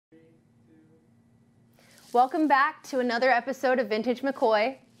Welcome back to another episode of Vintage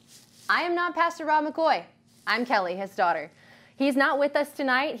McCoy. I am not Pastor Rob McCoy. I'm Kelly, his daughter. He's not with us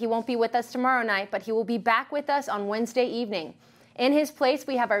tonight. He won't be with us tomorrow night, but he will be back with us on Wednesday evening. In his place,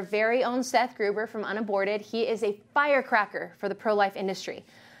 we have our very own Seth Gruber from Unaborted. He is a firecracker for the pro-life industry.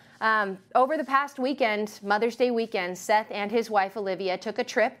 Over the past weekend, Mother's Day weekend, Seth and his wife, Olivia, took a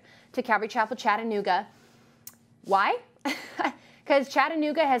trip to Calvary Chapel, Chattanooga. Why? Because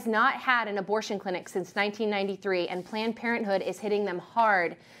Chattanooga has not had an abortion clinic since 1993, and Planned Parenthood is hitting them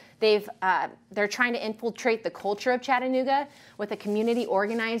hard. They're trying to infiltrate the culture of Chattanooga with a community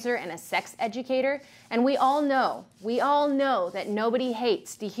organizer and a sex educator. And we all know that nobody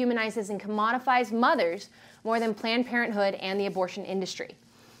hates, dehumanizes, and commodifies mothers more than Planned Parenthood and the abortion industry.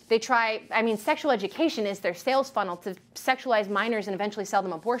 Sexual education is their sales funnel to sexualize minors and eventually sell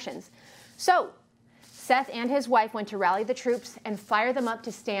them abortions. So, Seth and his wife went to rally the troops and fire them up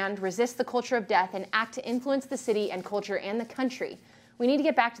to stand, resist the culture of death, and act to influence the city and culture and the country. We need to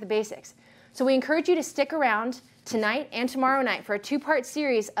get back to the basics. So we encourage you to stick around tonight and tomorrow night for a two-part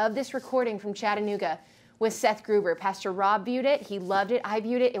series of this recording from Chattanooga with Seth Gruber. Pastor Rob viewed it. He loved it. I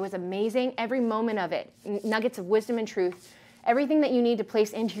viewed it. It was amazing. Every moment of it. Nuggets of wisdom and truth. Everything that you need to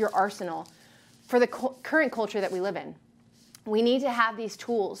place into your arsenal for the current culture that we live in. We need to have these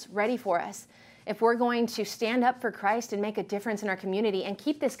tools ready for us if we're going to stand up for Christ and make a difference in our community and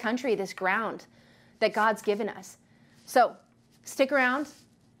keep this country, this ground that God's given us. So, stick around,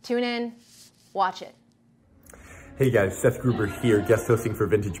 tune in, watch it. Hey guys, Seth Gruber here, guest hosting for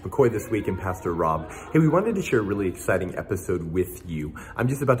Vintage McCoy this week and Pastor Rob. Hey, we wanted to share a really exciting episode with you. I'm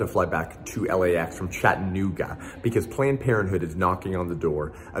just about to fly back to LAX from Chattanooga because Planned Parenthood is knocking on the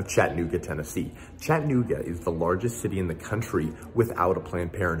door of Chattanooga, Tennessee. Chattanooga is the largest city in the country without a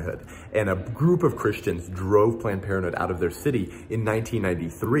Planned Parenthood. And a group of Christians drove Planned Parenthood out of their city in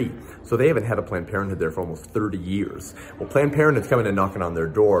 1993. So they haven't had a Planned Parenthood there for almost 30 years. Well, Planned Parenthood's coming and knocking on their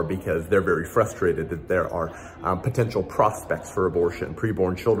door because they're very frustrated that there are potential prospects for abortion,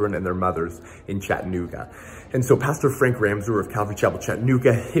 preborn children and their mothers in Chattanooga. And so Pastor Frank Ramseur of Calvary Chapel,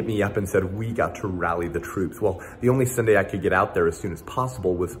 Chattanooga hit me up and said, we got to rally the troops. Well, the only Sunday I could get out there as soon as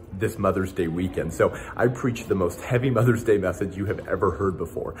possible was this Mother's Day weekend. So I preached the most heavy Mother's Day message you have ever heard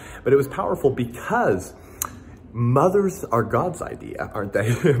before. But it was powerful because mothers are God's idea, aren't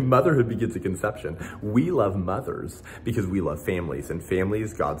they? Motherhood begins at conception. We love mothers because we love families, and family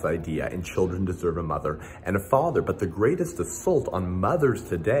is God's idea, and children deserve a mother and a father. But the greatest assault on mothers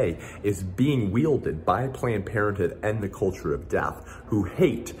today is being wielded by Planned Parenthood and the culture of death, who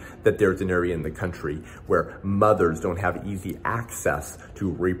hate that there's an area in the country where mothers don't have easy access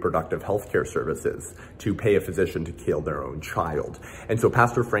to reproductive health care services, to pay a physician to kill their own child. And so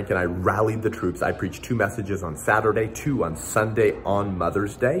Pastor Frank and I rallied the troops. I preached 2 messages on Saturday, 2 on Sunday on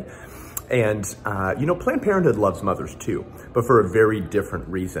Mother's Day. And, Planned Parenthood loves mothers too, but for a very different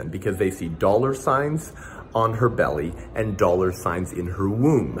reason, because they see dollar signs on her belly and dollar signs in her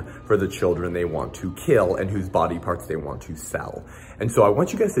womb for the children they want to kill and whose body parts they want to sell. And so I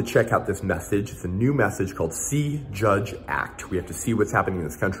want you guys to check out this message. It's a new message called See, Judge, Act. We have to see what's happening in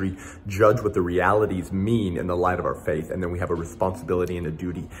this country, judge what the realities mean in the light of our faith, and then we have a responsibility and a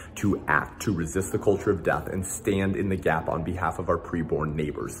duty to act, to resist the culture of death and stand in the gap on behalf of our preborn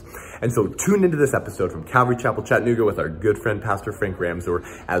neighbors. And so tune into this episode from Calvary Chapel, Chattanooga with our good friend, Pastor Frank Ramseur,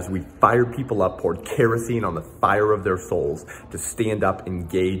 as we fired people up, poured kerosene on the fire of their souls to stand up,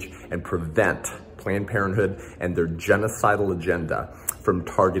 engage, and prevent Planned Parenthood and their genocidal agenda from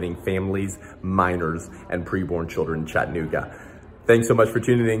targeting families, minors, and preborn children in Chattanooga. Thanks so much for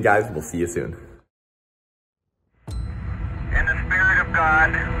tuning in, guys. We'll see you soon. And the Spirit of God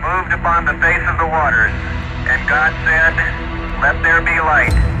moved upon the face of the waters, and God said, "Let there be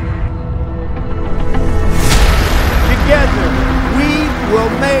light." Together, we will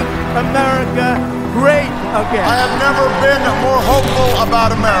make America great again. I have never been more hopeful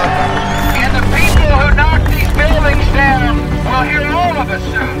about America. And the people who knock these buildings down will hear all of us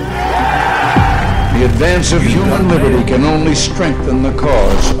soon. The advance of human liberty can only strengthen the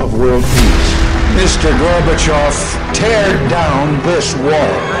cause of world peace. Mr. Gorbachev, tear down this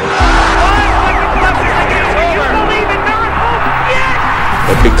wall.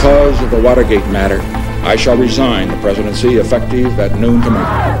 But because of the Watergate matter, I shall resign the presidency effective at noon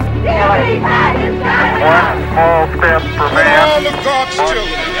tomorrow. One small step for man. All of God's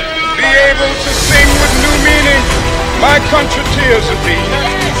children be able to sing with new meaning, my country tears of thee,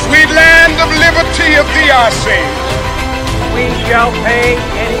 sweet land of liberty of thee I sing. We shall pay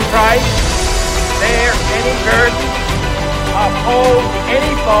any price, bear any curse, oppose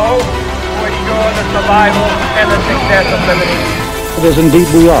any foe to ensure the survival and the success of liberty. It is indeed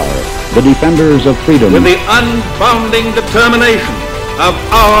we are the defenders of freedom. With the unbounding determination of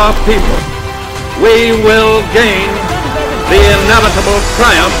our people, we will gain the inevitable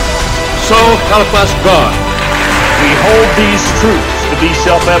triumph, so help us God. We hold these truths to be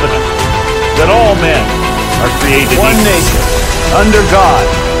self-evident, that all men are created one nation, under God,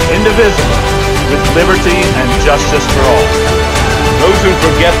 indivisible, with liberty and justice for all. Those who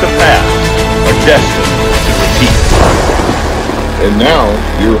forget the past are destined to repeat. And now,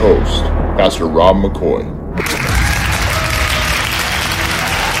 your host, Pastor Rob McCoy.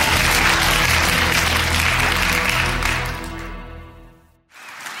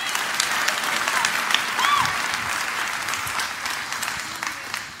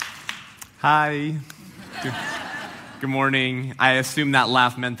 Hi. Good morning. I assume that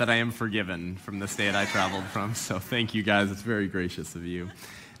laugh meant that I am forgiven from the state I traveled from, so thank you guys. It's very gracious of you.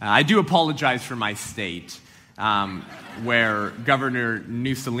 I do apologize for my state, where Governor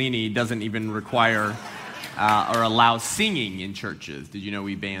Mussolini doesn't even require or allow singing in churches. Did you know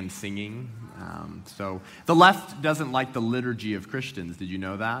we banned singing? So the left doesn't like the liturgy of Christians. Did you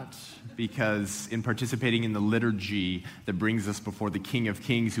know that? Because in participating in the liturgy that brings us before the King of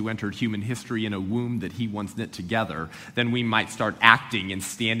Kings who entered human history in a womb that he once knit together, then we might start acting and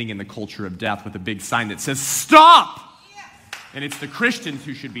standing in the culture of death with a big sign that says, "Stop!" And it's the Christians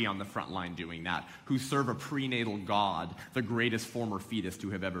who should be on the front line doing that, who serve a prenatal God, the greatest former fetus to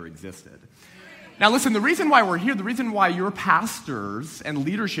have ever existed. Now listen, the reason why we're here, the reason why your pastors and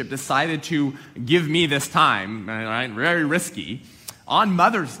leadership decided to give me this time, right, very risky, on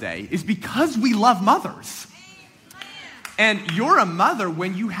Mother's Day, is because we love mothers. And you're a mother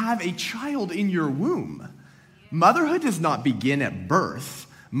when you have a child in your womb. Motherhood does not begin at birth.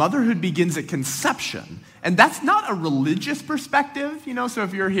 Motherhood begins at conception. And that's not a religious perspective, so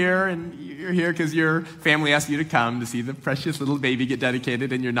if you're here and you're here because your family asked you to come to see the precious little baby get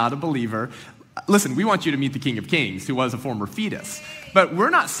dedicated and you're not a believer, listen, we want you to meet the King of Kings, who was a former fetus. But we're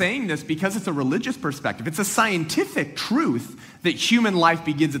not saying this because it's a religious perspective. It's a scientific truth that human life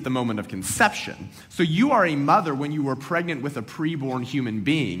begins at the moment of conception. So you are a mother when you were pregnant with a preborn human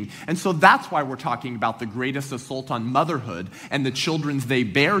being. And so that's why we're talking about the greatest assault on motherhood and the children they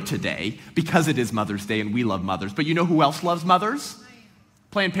bear today, because it is Mother's Day and we love mothers. But you know who else loves mothers?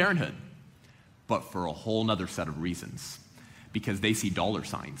 Planned Parenthood. But for a whole nother set of reasons. Because they see dollar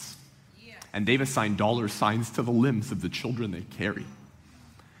signs. And they've assigned dollar signs to the limbs of the children they carry.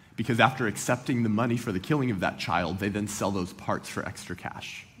 Because after accepting the money for the killing of that child, they then sell those parts for extra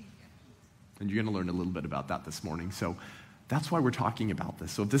cash. And you're going to learn a little bit about that this morning. So that's why we're talking about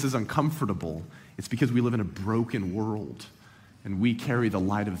this. So if this is uncomfortable, it's because we live in a broken world. And we carry the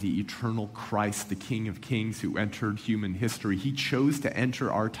light of the eternal Christ, the King of Kings, who entered human history. He chose to enter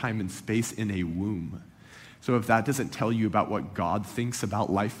our time and space in a womb. So if that doesn't tell you about what God thinks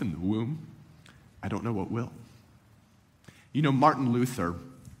about life in the womb, I don't know what will. Martin Luther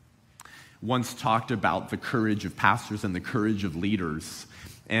once talked about the courage of pastors and the courage of leaders.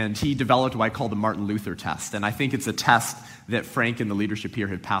 And he developed what I call the Martin Luther test. And I think it's a test that Frank and the leadership here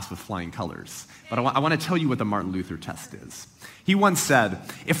have passed with flying colors. But I want to tell you what the Martin Luther test is. He once said,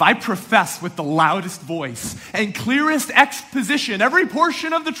 "If I profess with the loudest voice and clearest exposition every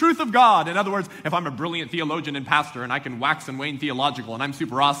portion of the truth of God," in other words, if I'm a brilliant theologian and pastor and I can wax and wane theological and I'm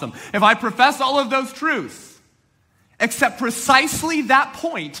super awesome, if I profess all of those truths, except precisely that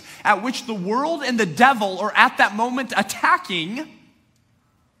point at which the world and the devil are at that moment attacking,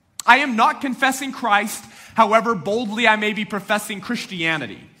 I am not confessing Christ, however boldly I may be professing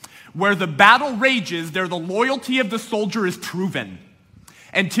Christianity. Where the battle rages, there the loyalty of the soldier is proven.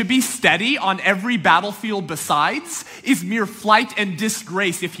 And to be steady on every battlefield besides is mere flight and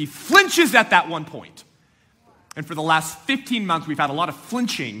disgrace if he flinches at that one point. And for the last 15 months, we've had a lot of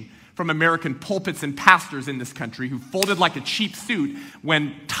flinching from American pulpits and pastors in this country who folded like a cheap suit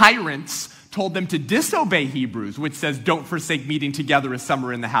when tyrants told them to disobey Hebrews, which says, "Don't forsake meeting together as some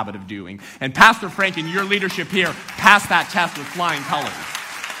are in the habit of doing." And Pastor Frank and your leadership here passed that test with flying colors.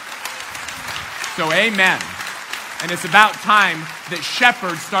 So amen. And it's about time that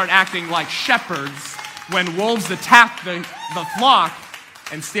shepherds start acting like shepherds when wolves attack the flock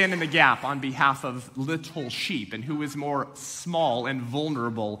and stand in the gap on behalf of little sheep. And who is more small and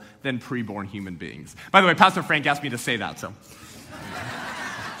vulnerable than preborn human beings? By the way, Pastor Frank asked me to say that, so.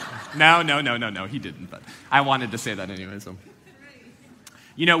 No, he didn't, but I wanted to say that anyway, so.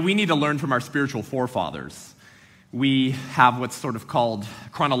 We need to learn from our spiritual forefathers. We have what's sort of called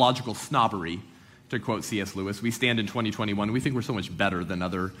chronological snobbery, to quote C.S. Lewis. We stand in 2021, we think we're so much better than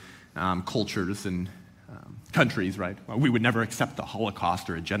other cultures and countries, right? Well, we would never accept the Holocaust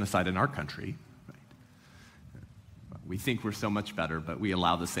or a genocide in our country. Right? We think we're so much better, but we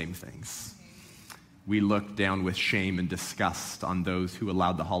allow the same things. We look down with shame and disgust on those who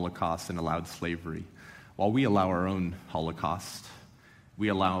allowed the Holocaust and allowed slavery. While we allow our own Holocaust, we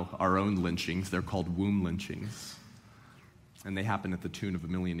allow our own lynchings. They're called womb lynchings. And they happen at the tune of $1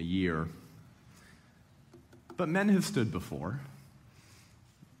 million a year. But men have stood before.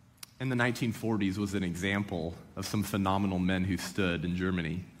 And the 1940s was an example of some phenomenal men who stood in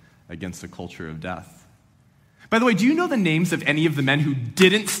Germany against a culture of death. By the way, do you know the names of any of the men who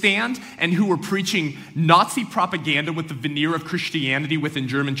didn't stand and who were preaching Nazi propaganda with the veneer of Christianity within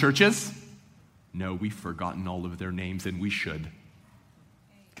German churches? No, we've forgotten all of their names, and we should,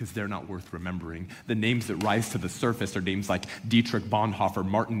 because they're not worth remembering. The names that rise to the surface are names like Dietrich Bonhoeffer,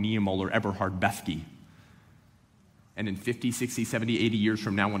 Martin Niemöller, Eberhard Bethge. And in 50, 60, 70, 80 years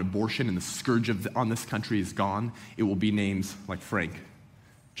from now, when abortion and the scourge on this country is gone, it will be names like Frank,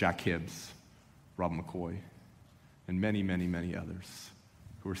 Jack Hibbs, Rob McCoy, and many, many, many others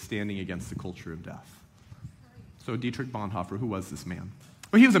who are standing against the culture of death. So Dietrich Bonhoeffer, who was this man?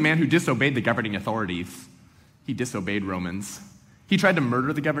 Well, he was a man who disobeyed the governing authorities. He disobeyed Romans. He tried to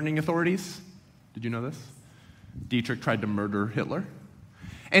murder the governing authorities. Did you know this? Dietrich tried to murder Hitler.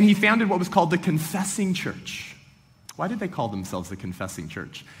 And he founded what was called the Confessing Church. Why did they call themselves the Confessing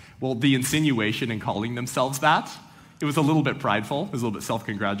Church? Well, the insinuation in calling themselves that, it was a little bit prideful. It was a little bit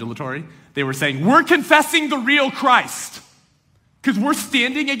self-congratulatory. They were saying, we're confessing the real Christ because we're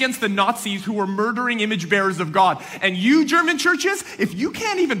standing against the Nazis who were murdering image bearers of God. And you German churches, if you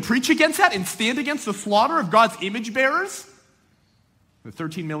can't even preach against that and stand against the slaughter of God's image bearers, the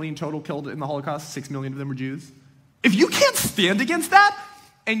 13 million total killed in the Holocaust, 6 million of them were Jews. If you can't stand against that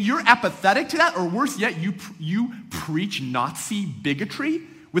and you're apathetic to that, or worse yet, you preach Nazi bigotry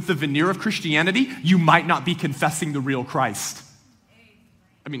with the veneer of Christianity, you might not be confessing the real Christ.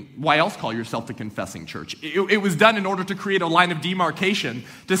 I mean, why else call yourself the Confessing Church? It was done in order to create a line of demarcation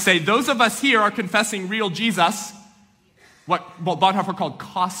to say, those of us here are confessing real Jesus, what Bonhoeffer called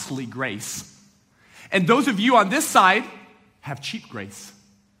costly grace. And those of you on this side have cheap grace.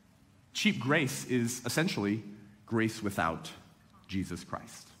 Cheap grace is essentially grace without Jesus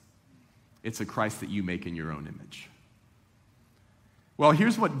Christ. It's a Christ that you make in your own image. Well,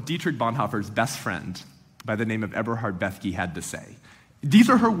 here's what Dietrich Bonhoeffer's best friend by the name of Eberhard Bethge had to say. These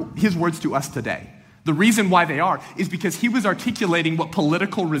are his words to us today. The reason why they are is because he was articulating what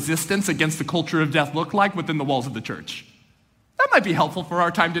political resistance against the culture of death looked like within the walls of the church. That might be helpful for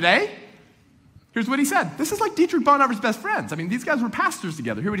our time today. Here's what he said. This is like Dietrich Bonhoeffer's best friends. I mean, these guys were pastors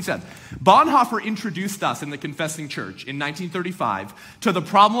together. Here's what he said. Bonhoeffer introduced us in the Confessing Church in 1935 to the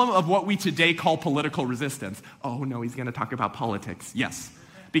problem of what we today call political resistance. Oh, no, he's going to talk about politics. Yes,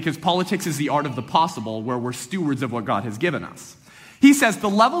 because politics is the art of the possible where we're stewards of what God has given us. He says the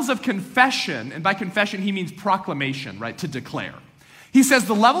levels of confession, and by confession he means proclamation, right, to declare. He says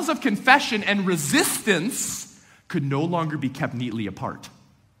the levels of confession and resistance could no longer be kept neatly apart.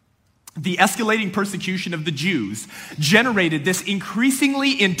 The escalating persecution of the Jews generated this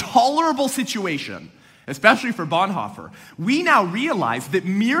increasingly intolerable situation, especially for Bonhoeffer. We now realize that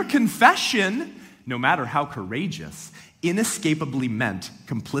mere confession, no matter how courageous, inescapably meant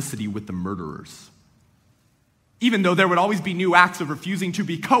complicity with the murderers. Even though there would always be new acts of refusing to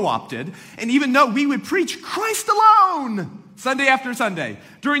be co-opted, and even though we would preach Christ alone Sunday after Sunday,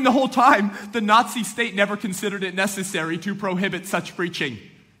 during the whole time, the Nazi state never considered it necessary to prohibit such preaching.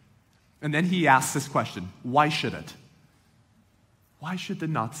 And then he asks this question, why should it? Why should the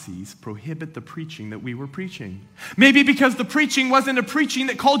Nazis prohibit the preaching that we were preaching? Maybe because the preaching wasn't a preaching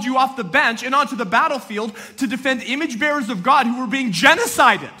that called you off the bench and onto the battlefield to defend image bearers of God who were being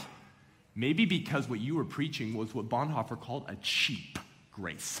genocided. Maybe because what you were preaching was what Bonhoeffer called a cheap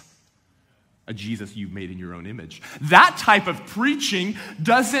grace. A Jesus you've made in your own image. That type of preaching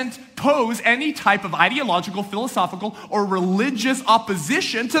doesn't pose any type of ideological, philosophical, or religious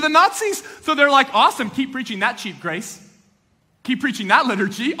opposition to the Nazis. So they're like, awesome, keep preaching that cheap grace. Keep preaching that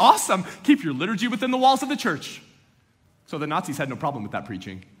liturgy. Awesome, keep your liturgy within the walls of the church. So the Nazis had no problem with that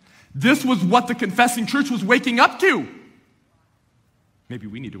preaching. This was what the Confessing Church was waking up to. Maybe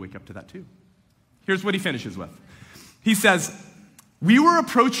we need to wake up to that too. Here's what he finishes with. He says, we were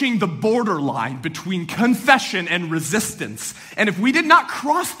approaching the borderline between confession and resistance. And if we did not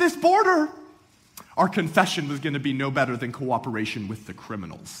cross this border, our confession was going to be no better than cooperation with the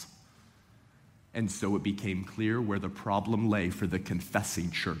criminals. And so it became clear where the problem lay for the Confessing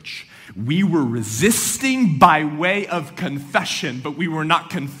Church. We were resisting by way of confession, but we were not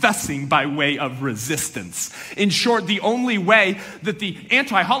confessing by way of resistance. In short, the only way that the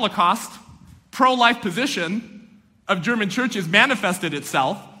anti-Holocaust, pro-life position of German churches manifested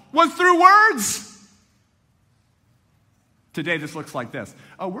itself was through words. Today, this looks like this.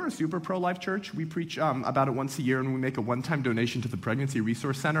 Oh, we're a super pro-life church. We preach about it once a year, and we make a one-time donation to the Pregnancy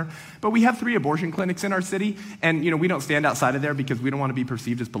Resource Center. But we have 3 abortion clinics in our city, and we don't stand outside of there because we don't want to be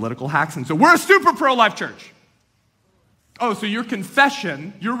perceived as political hacks, and so we're a super pro-life church. Oh, so your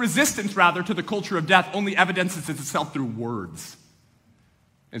confession, your resistance, rather, to the culture of death only evidences itself through words.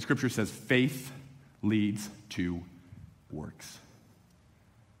 And Scripture says faith leads to works.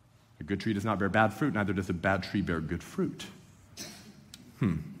 A good tree does not bear bad fruit, neither does a bad tree bear good fruit.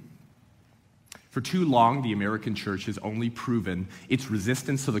 For too long, the American church has only proven its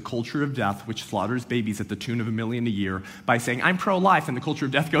resistance to the culture of death, which slaughters babies at the tune of $1 million a year, by saying, I'm pro-life, and the culture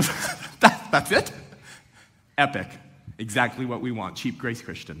of death goes, that's it? Epic. Exactly what we want, cheap grace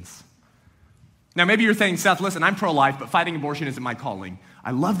Christians. Now, maybe you're saying, Seth, listen, I'm pro-life, but fighting abortion isn't my calling.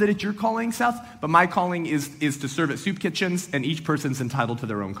 I love that it's your calling, Seth, but my calling is to serve at soup kitchens, and each person's entitled to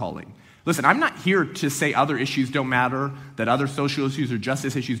their own calling. Listen, I'm not here to say other issues don't matter, that other social issues or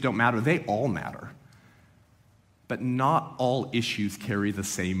justice issues don't matter. They all matter. But not all issues carry the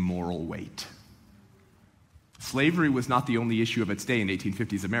same moral weight. Slavery was not the only issue of its day in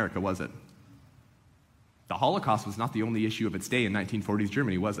 1850s America, was it? The Holocaust was not the only issue of its day in 1940s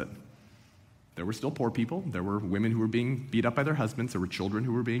Germany, was it? There were still poor people. There were women who were being beat up by their husbands. There were children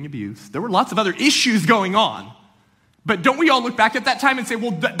who were being abused. There were lots of other issues going on. But don't we all look back at that time and say, well,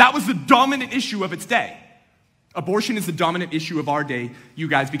 that was the dominant issue of its day? Abortion is the dominant issue of our day, you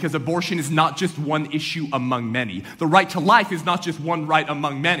guys, because abortion is not just one issue among many. The right to life is not just one right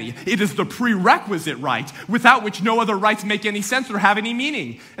among many. It is the prerequisite right, without which no other rights make any sense or have any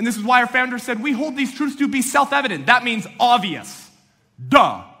meaning. And this is why our founder said, we hold these truths to be self-evident. That means obvious.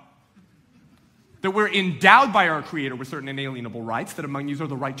 Duh. That we're endowed by our Creator with certain inalienable rights, that among these are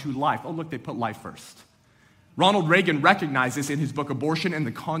the right to life. Oh, look, they put life first. Ronald Reagan recognized this in his book, Abortion and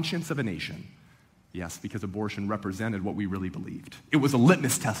the Conscience of a Nation. Yes, because abortion represented what we really believed. It was a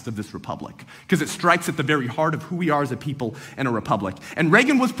litmus test of this republic, because it strikes at the very heart of who we are as a people and a republic. And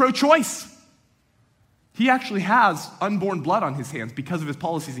Reagan was pro-choice. He actually has unborn blood on his hands because of his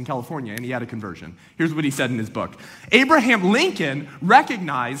policies in California, and he had a conversion. Here's what he said in his book. Abraham Lincoln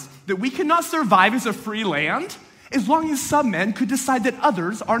recognized that we cannot survive as a free land as long as some men could decide that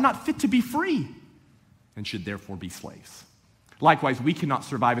others are not fit to be free and should therefore be slaves. Likewise, we cannot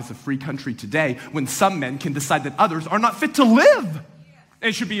survive as a free country today when some men can decide that others are not fit to live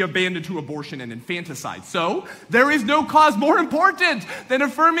and should be abandoned to abortion and infanticide. So, there is no cause more important than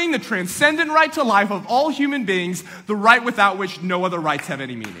affirming the transcendent right to life of all human beings, the right without which no other rights have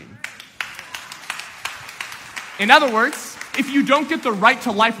any meaning. In other words, if you don't get the right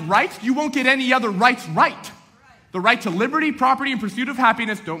to life right, you won't get any other rights right. The right to liberty, property, and pursuit of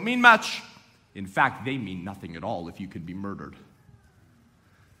happiness don't mean much. In fact, they mean nothing at all if you could be murdered.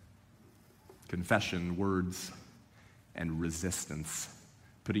 Confession, words, and resistance,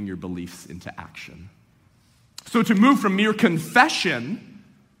 putting your beliefs into action. So to move from mere confession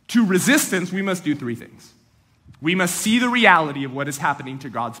to resistance, we must do 3 things. We must see the reality of what is happening to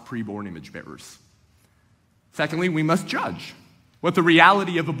God's preborn image bearers. Secondly, we must judge what the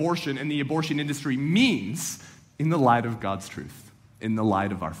reality of abortion and the abortion industry means in the light of God's truth, in the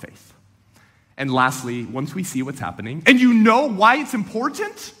light of our faith. And lastly, once we see what's happening, and you know why it's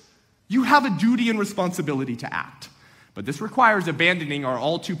important, you have a duty and responsibility to act. But this requires abandoning our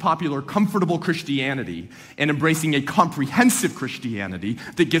all too popular comfortable Christianity and embracing a comprehensive Christianity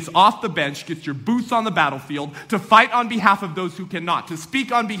that gets off the bench, gets your boots on the battlefield, to fight on behalf of those who cannot, to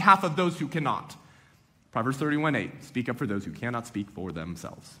speak on behalf of those who cannot. Proverbs 31:8, speak up for those who cannot speak for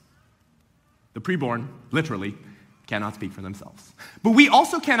themselves. The preborn, literally, cannot speak for themselves. But we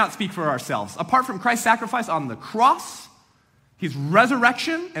also cannot speak for ourselves. Apart from Christ's sacrifice on the cross, his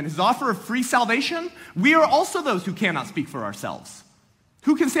resurrection, and his offer of free salvation, we are also those who cannot speak for ourselves.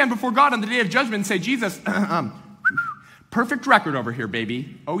 Who can stand before God on the day of judgment and say, Jesus, perfect record over here,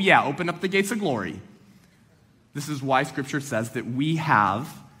 baby. Oh yeah, open up the gates of glory. This is why Scripture says that we have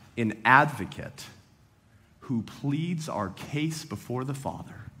an advocate who pleads our case before the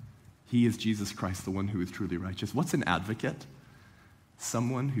Father. He is Jesus Christ, the one who is truly righteous. What's an advocate?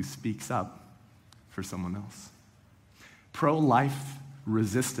 Someone who speaks up for someone else. Pro-life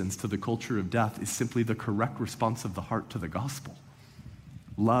resistance to the culture of death is simply the correct response of the heart to the gospel.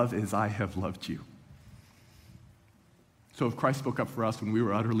 Love as I have loved you. So if Christ spoke up for us when we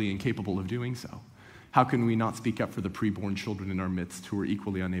were utterly incapable of doing so, how can we not speak up for the preborn children in our midst who are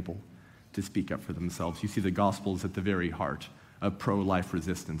equally unable to speak up for themselves? You see, the gospel is at the very heart of pro-life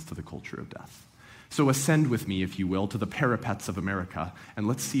resistance to the culture of death. So ascend with me, if you will, to the parapets of America, and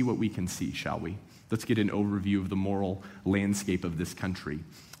let's see what we can see, shall we? Let's get an overview of the moral landscape of this country.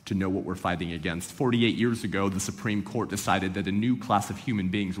 to know what we're fighting against. 48 years ago, the Supreme Court decided that a new class of human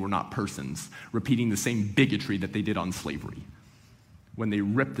beings were not persons, repeating the same bigotry that they did on slavery, when they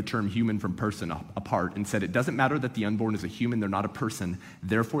ripped the term human from person apart and said it doesn't matter that the unborn is a human, they're not a person,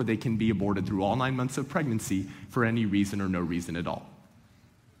 therefore they can be aborted through all 9 months of pregnancy for any reason or no reason at all.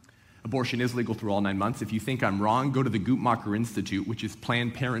 Abortion is legal through all 9 months. If you think I'm wrong, go to the Guttmacher Institute, which is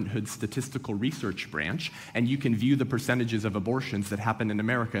Planned Parenthood's statistical research branch, and you can view the percentages of abortions that happen in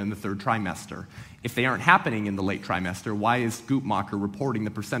America in the third trimester. If they aren't happening in the late trimester, why is Guttmacher reporting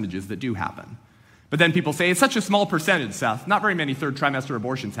the percentages that do happen? But then people say, it's such a small percentage, Seth. Not very many third trimester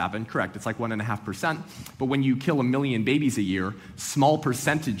abortions happen. Correct, it's like 1.5%. But when you kill 1 million babies a year, small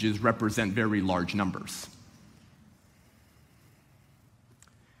percentages represent very large numbers.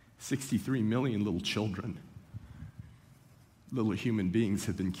 63 million little children, little human beings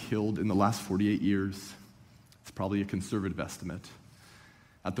have been killed in the last 48 years. It's probably a conservative estimate,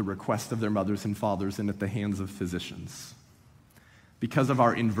 at the request of their mothers and fathers and at the hands of physicians. Because of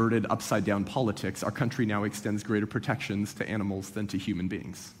our inverted, upside-down politics, our country now extends greater protections to animals than to human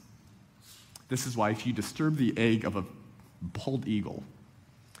beings. This is why if you disturb the egg of a bald eagle,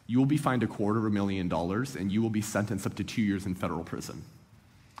 you will be fined $250,000 and you will be sentenced up to 2 years in federal prison.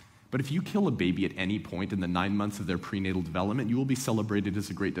 But if you kill a baby at any point in the 9 months of their prenatal development, you will be celebrated as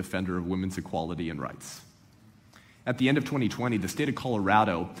a great defender of women's equality and rights. At the end of 2020, the state of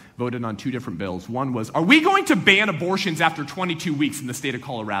Colorado voted on 2 different bills. One was, are we going to ban abortions after 22 weeks in the state of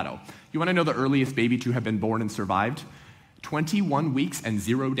Colorado? You want to know the earliest baby to have been born and survived? 21 weeks and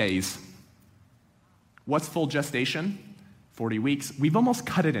 0 days. What's full gestation? 40 weeks. We've almost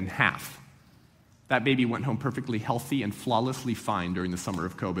cut it in half. That baby went home perfectly healthy and flawlessly fine during the summer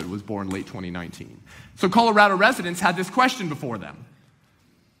of COVID. It was born late 2019. So Colorado residents had this question before them.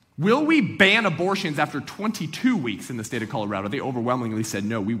 Will we ban abortions after 22 weeks in the state of Colorado? They overwhelmingly said,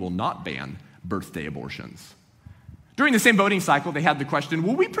 no, we will not ban birthday abortions. During the same voting cycle, they had the question,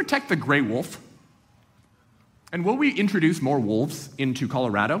 will we protect the gray wolf? And will we introduce more wolves into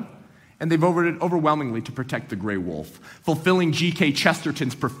Colorado? And they voted overwhelmingly to protect the gray wolf, fulfilling G.K.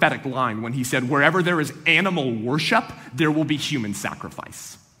 Chesterton's prophetic line when he said, wherever there is animal worship, there will be human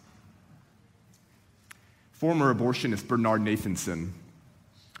sacrifice. Former abortionist Bernard Nathanson,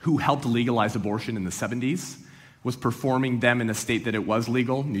 who helped legalize abortion in the 70s, was performing them in a state that it was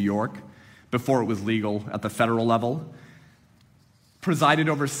legal, New York, before it was legal at the federal level, presided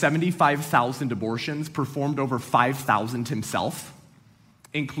over 75,000 abortions, performed over 5,000 himself,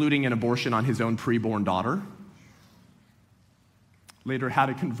 including an abortion on his own preborn daughter, later had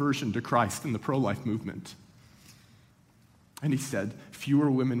a conversion to Christ in the pro-life movement. And he said,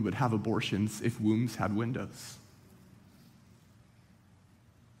 fewer women would have abortions if wombs had windows.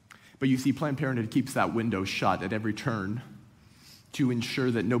 But you see, Planned Parenthood keeps that window shut at every turn to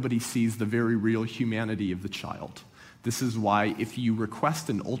ensure that nobody sees the very real humanity of the child. This is why if you request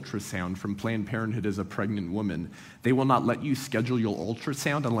an ultrasound from Planned Parenthood as a pregnant woman, they will not let you schedule your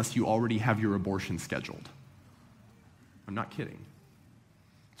ultrasound unless you already have your abortion scheduled. I'm not kidding.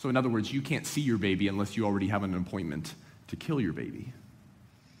 So in other words, you can't see your baby unless you already have an appointment to kill your baby.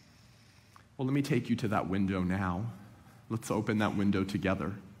 Well, let me take you to that window now. Let's open that window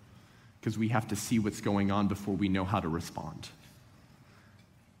together, because we have to see what's going on before we know how to respond.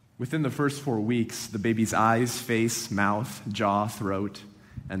 Within the first 4 weeks, the baby's eyes, face, mouth, jaw, throat,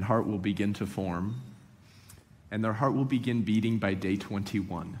 and heart will begin to form, and their heart will begin beating by day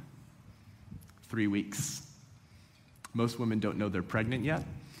 21. 3 weeks. Most women don't know they're pregnant yet,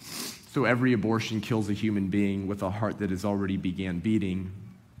 so every abortion kills a human being with a heart that has already began beating.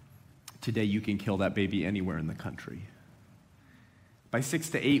 Today, you can kill that baby anywhere in the country. By 6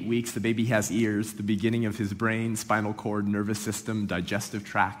 to 8 weeks, the baby has ears, the beginning of his brain, spinal cord, nervous system, digestive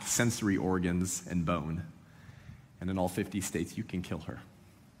tract, sensory organs, and bone. And in all 50 states, you can kill her.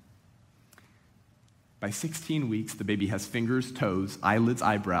 By 16 weeks, the baby has fingers, toes, eyelids,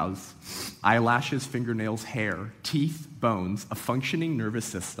 eyebrows, eyelashes, fingernails, hair, teeth, bones, a functioning nervous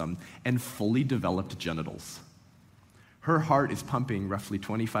system, and fully developed genitals. Her heart is pumping roughly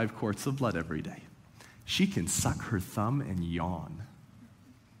 25 quarts of blood every day. She can suck her thumb and yawn.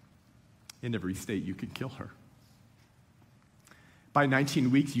 In every state, you can kill her. By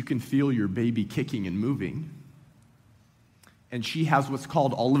 19 weeks, you can feel your baby kicking and moving. And she has what's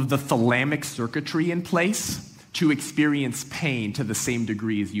called all of the thalamic circuitry in place to experience pain to the same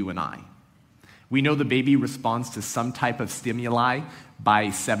degree as you and I. We know the baby responds to some type of stimuli by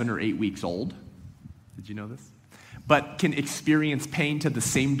 7 or 8 weeks old. Did you know this? But can experience pain to the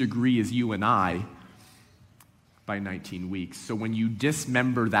same degree as you and I by 19 weeks. So when you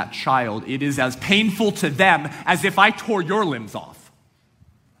dismember that child, it is as painful to them as if I tore your limbs off.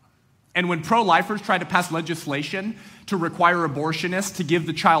 And when pro-lifers try to pass legislation to require abortionists to give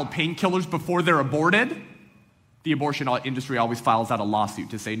the child painkillers before they're aborted, the abortion industry always files out a lawsuit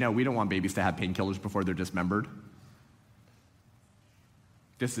to say, no, we don't want babies to have painkillers before they're dismembered.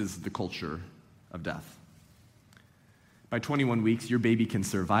 This is the culture of death. By 21 weeks, your baby can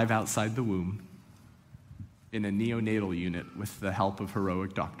survive outside the womb in a neonatal unit with the help of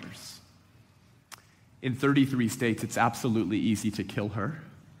heroic doctors. In 33 states, it's absolutely easy to kill her.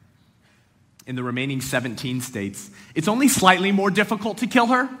 In the remaining 17 states, it's only slightly more difficult to kill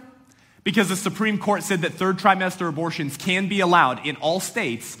her because the Supreme Court said that third trimester abortions can be allowed in all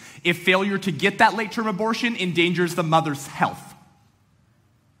states if failure to get that late-term abortion endangers the mother's health.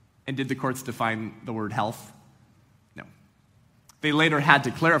 And did the courts define the word health? No. They later had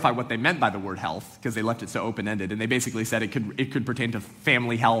to clarify what they meant by the word health because they left it so open-ended, and they basically said it could pertain to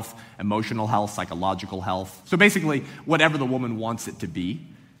family health, emotional health, psychological health. So basically, whatever the woman wants it to be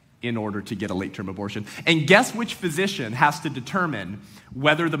in order to get a late-term abortion. And guess which physician has to determine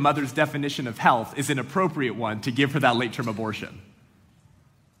whether the mother's definition of health is an appropriate one to give her that late-term abortion?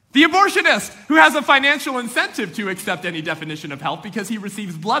 The abortionist, who has a financial incentive to accept any definition of health because he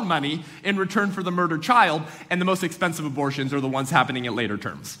receives blood money in return for the murdered child, and the most expensive abortions are the ones happening at later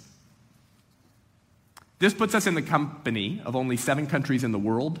terms. This puts us in the company of only 7 countries in the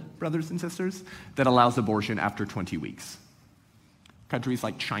world, brothers and sisters, that allows abortion after 20 weeks. Countries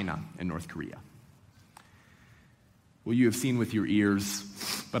like China and North Korea. Well, you have seen with your ears,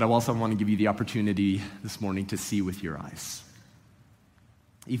 but I also want to give you the opportunity this morning to see with your eyes.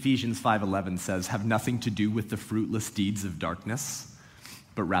 Ephesians 5:11 says, have nothing to do with the fruitless deeds of darkness,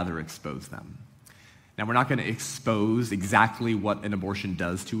 but rather expose them. Now, we're not going to expose exactly what an abortion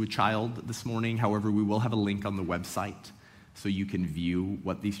does to a child this morning. However, we will have a link on the website so you can view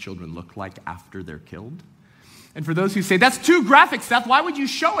what these children look like after they're killed. And for those who say, that's too graphic, Seth, why would you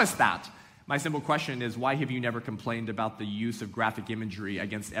show us that? My simple question is, why have you never complained about the use of graphic imagery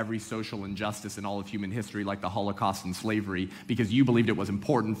against every social injustice in all of human history, like the Holocaust and slavery, because you believed it was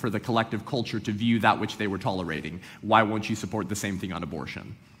important for the collective culture to view that which they were tolerating? Why won't you support the same thing on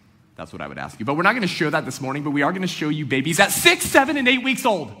abortion? That's what I would ask you. But we're not going to show that this morning, but we are going to show you babies at 6, 7, and 8 weeks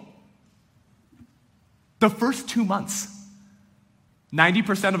old. The first 2 months.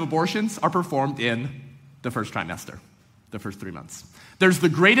 90% of abortions are performed in the first trimester. The first 3 months. There's the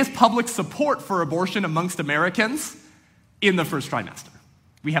greatest public support for abortion amongst Americans in the first trimester.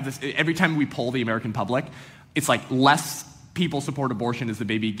 We have this, every time we poll the American public, it's like less people support abortion as the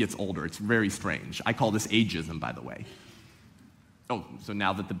baby gets older. It's very strange. I call this ageism, by the way. Oh, so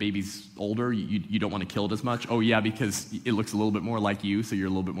now that the baby's older, you don't want to kill it as much? Oh yeah, because it looks a little bit more like you, so you're a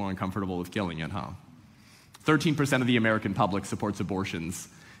little bit more uncomfortable with killing it, huh? 13% of the American public supports abortions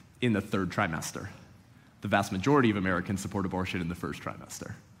in the third trimester. The vast majority of Americans support abortion in the first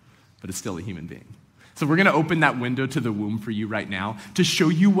trimester, but it's still a human being. So we're going to open that window to the womb for you right now to show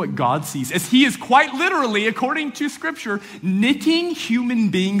you what God sees, as he is quite literally, according to Scripture, knitting human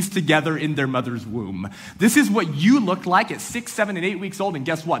beings together in their mother's womb. This is what you look like at 6, 7, and 8 weeks old, and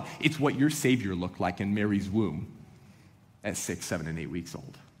guess what? It's what your Savior looked like in Mary's womb at 6, 7, and 8 weeks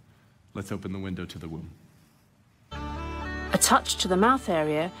old. Let's open the window to the womb. A touch to the mouth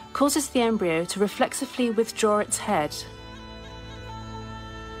area causes the embryo to reflexively withdraw its head.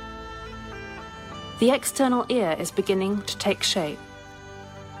 The external ear is beginning to take shape.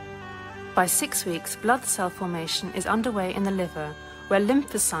 By 6 weeks, blood cell formation is underway in the liver, where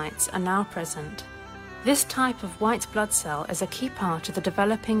lymphocytes are now present. This type of white blood cell is a key part of the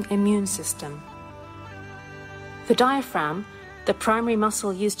developing immune system. The diaphragm, the primary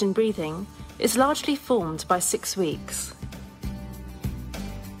muscle used in breathing, is largely formed by 6 weeks.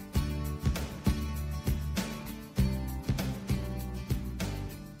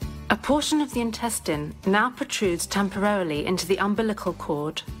 A portion of the intestine now protrudes temporarily into the umbilical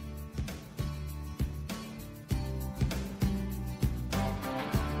cord.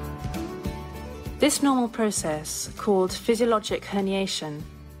 This normal process, called physiologic herniation,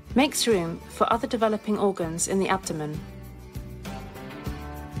 makes room for other developing organs in the abdomen.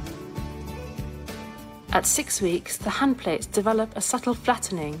 At 6 weeks, the handplates develop a subtle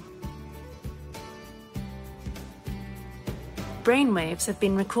flattening. Brainwaves have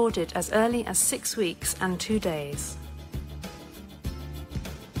been recorded as early as 6 weeks and 2 days.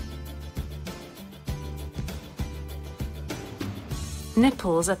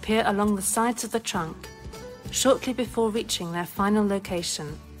 Nipples appear along the sides of the trunk, shortly before reaching their final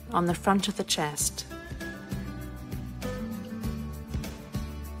location on the front of the chest.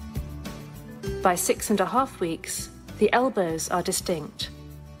 By 6.5 weeks, the elbows are distinct.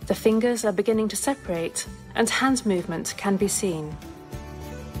 The fingers are beginning to separate, and hand movement can be seen.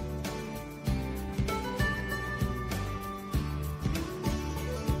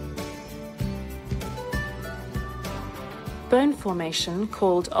 Bone formation,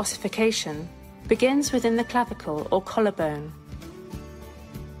 called ossification, begins within the clavicle or collarbone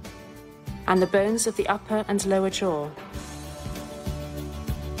and the bones of the upper and lower jaw.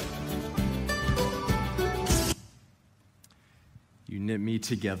 You knit me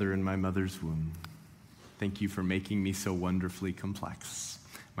together in my mother's womb. Thank you for making me so wonderfully complex.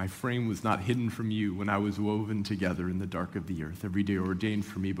 My frame was not hidden from you when I was woven together in the dark of the earth, every day ordained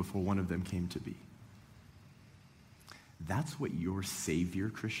for me before one of them came to be. That's what your Savior,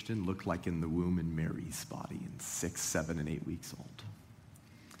 Christian, looked like in the womb in Mary's body in 6, 7, and 8 weeks old.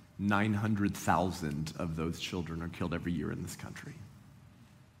 900,000 of those children are killed every year in this country.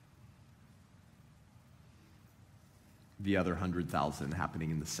 The other 100,000 happening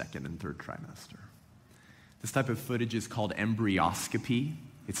in the second and third trimester. This type of footage is called embryoscopy.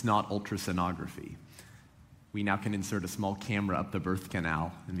 It's not ultrasonography. We now can insert a small camera up the birth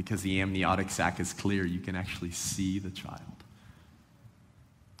canal, and because the amniotic sac is clear, you can actually see the child.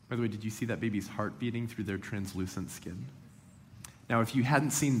 By the way, did you see that baby's heart beating through their translucent skin? Now, if you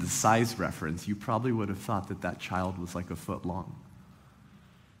hadn't seen the size reference, you probably would have thought that that child was like a foot long,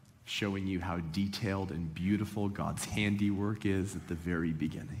 showing you how detailed and beautiful God's handiwork is at the very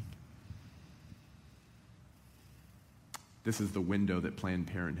beginning. This is the window that Planned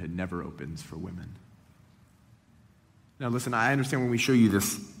Parenthood never opens for women. Now listen, I understand when we show you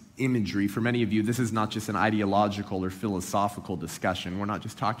this imagery, for many of you, this is not just an ideological or philosophical discussion. We're not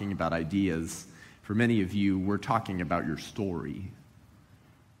just talking about ideas. For many of you, we're talking about your story.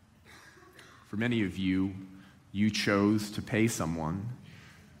 For many of you, you chose to pay someone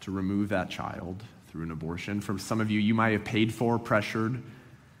to remove that child through an abortion. For some of you, you might have paid for, pressured,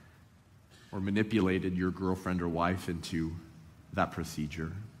 or manipulated your girlfriend or wife into that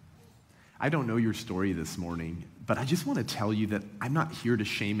procedure. I don't know your story this morning, but I just want to tell you that I'm not here to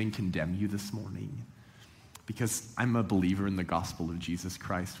shame and condemn you this morning, because I'm a believer in the gospel of Jesus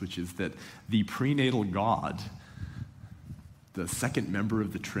Christ, which is that the prenatal God, the second member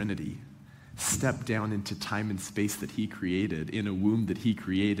of the Trinity, stepped down into time and space that he created, in a womb that he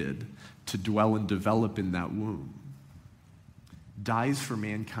created, to dwell and develop in that womb, dies for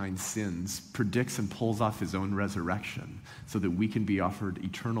mankind's sins, predicts and pulls off his own resurrection so that we can be offered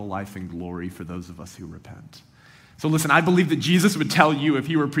eternal life and glory for those of us who repent. So listen, I believe that Jesus would tell you, if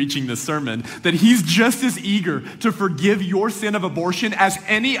he were preaching this sermon, that he's just as eager to forgive your sin of abortion as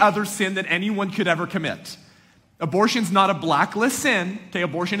any other sin that anyone could ever commit. Abortion's not a blacklist sin. Okay,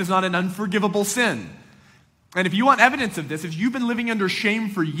 abortion is not an unforgivable sin. And if you want evidence of this, if you've been living under shame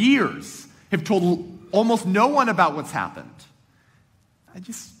for years, have told almost no one about what's happened, I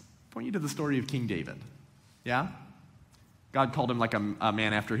just point you to the story of King David. Yeah? God called him like a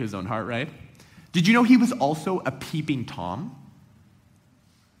man after his own heart, right? Did you know he was also a peeping Tom?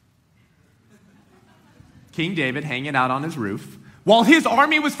 King David hanging out on his roof while his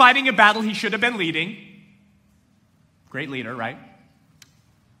army was fighting a battle he should have been leading. Great leader, right?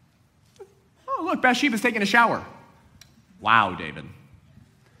 Oh, look, Bathsheba's taking a shower. Wow, David.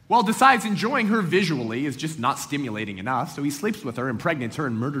 Well, decides enjoying her visually is just not stimulating enough, so he sleeps with her, impregnates her,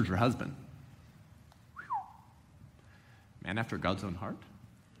 and murders her husband. Man after God's own heart?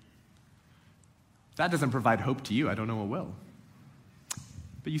 If that doesn't provide hope to you, I don't know what will.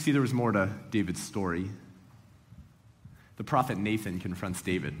 But you see, there was more to David's story. The prophet Nathan confronts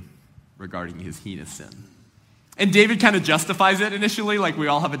David regarding his heinous sin. And David kind of justifies it initially, like we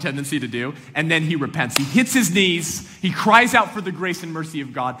all have a tendency to do, and then he repents. He hits his knees, he cries out for the grace and mercy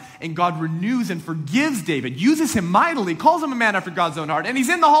of God, and God renews and forgives David, uses him mightily, calls him a man after God's own heart, and he's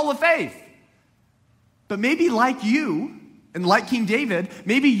in the hall of faith. But maybe like you, and like King David,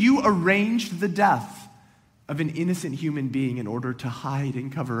 maybe you arranged the death of an innocent human being in order to hide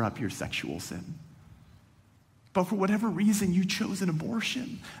and cover up your sexual sin. But for whatever reason, you chose an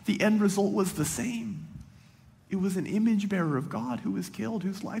abortion. The end result was the same. It was an image bearer of God who was killed,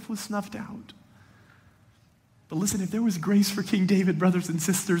 whose life was snuffed out. But listen, if there was grace for King David, brothers and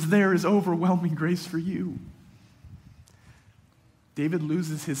sisters, there is overwhelming grace for you. David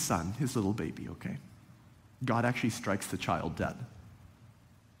loses his son, his little baby, okay? God actually strikes the child dead.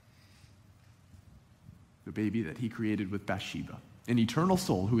 The baby that he created with Bathsheba, an eternal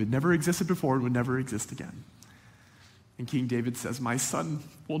soul who had never existed before and would never exist again. And King David says, "My son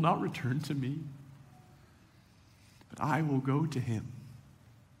will not return to me, but I will go to him.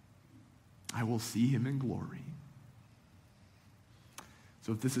 I will see him in glory."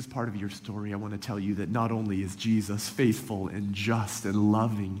 So if this is part of your story, I want to tell you that not only is Jesus faithful and just and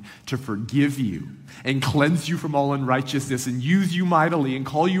loving to forgive you and cleanse you from all unrighteousness and use you mightily and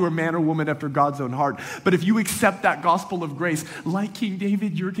call you a man or woman after God's own heart, but if you accept that gospel of grace, like King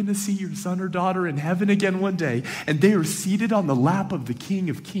David, you're going to see your son or daughter in heaven again one day, and they are seated on the lap of the King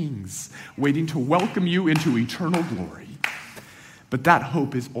of Kings, waiting to welcome you into eternal glory. But that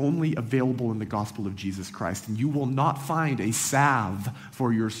hope is only available in the gospel of Jesus Christ, and you will not find a salve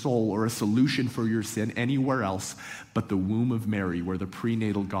for your soul or a solution for your sin anywhere else but the womb of Mary, where the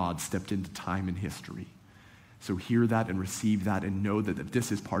prenatal God stepped into time and history. So hear that and receive that and know that if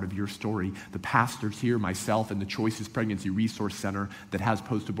this is part of your story, the pastors here, myself, and the Choices Pregnancy Resource Center that has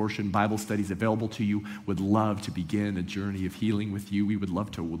post-abortion Bible studies available to you would love to begin a journey of healing with you. We would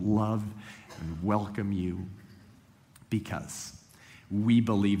love to love and welcome you, because we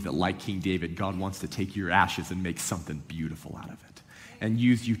believe that, like King David, God wants to take your ashes and make something beautiful out of it and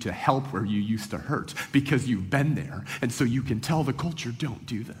use you to help where you used to hurt, because you've been there, and so you can tell the culture, don't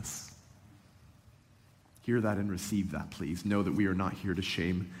do this. Hear that and receive that, please. Know that we are not here to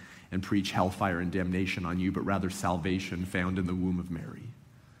shame and preach hellfire and damnation on you, but rather salvation found in the womb of Mary.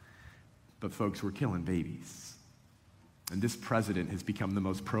 But folks, we're killing babies. And this president has become the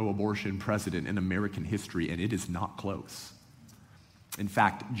most pro-abortion president in American history, and it is not close. In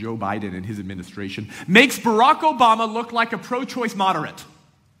fact, Joe Biden and his administration makes Barack Obama look like a pro-choice moderate.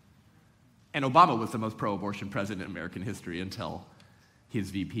 And Obama was the most pro-abortion president in American history until his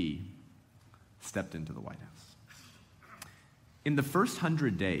VP stepped into the White House. In the first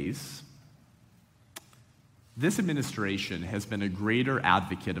 100 days, this administration has been a greater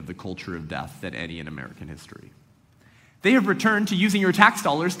advocate of the culture of death than any in American history. They have returned to using your tax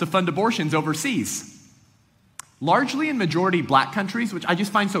dollars to fund abortions overseas. Largely in majority black countries, which I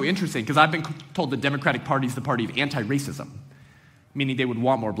just find so interesting, because I've been told the Democratic Party is the party of anti-racism, meaning they would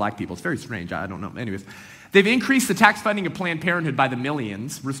want more black people. It's very strange. I don't know. Anyways, they've increased the tax funding of Planned Parenthood by the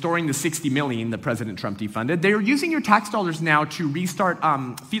millions, restoring the $60 million that President Trump defunded. They are using your tax dollars now to restart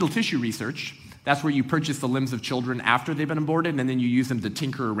fetal tissue research. That's where you purchase the limbs of children after they've been aborted, and then you use them to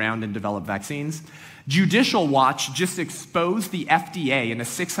tinker around and develop vaccines. Judicial Watch just exposed the FDA in a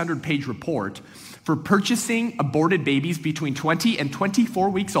 600-page report for purchasing aborted babies between 20 and 24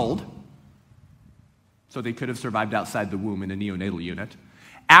 weeks old, so they could have survived outside the womb in a neonatal unit,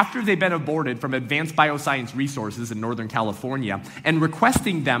 after they've been aborted from Advanced Bioscience Resources in Northern California, and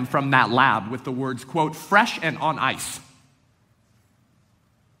requesting them from that lab with the words, quote, fresh and on ice.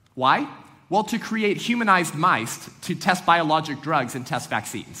 Why? Well, to create humanized mice to test biologic drugs and test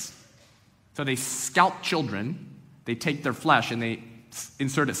vaccines. So they scalp children, they take their flesh, and they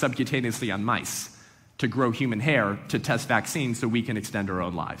insert it subcutaneously on mice to grow human hair to test vaccines so we can extend our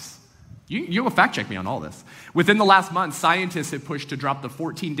own lives. You will fact check me on all this. Within the last month, scientists have pushed to drop the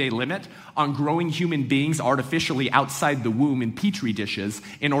 14-day limit on growing human beings artificially outside the womb in petri dishes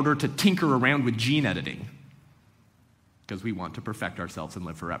in order to tinker around with gene editing, because we want to perfect ourselves and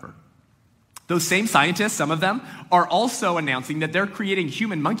live forever. Those same scientists, some of them, are also announcing that they're creating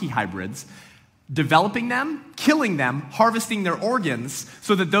human-monkey hybrids, developing them, killing them, harvesting their organs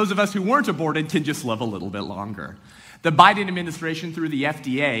so that those of us who weren't aborted can just live a little bit longer. The Biden administration, through the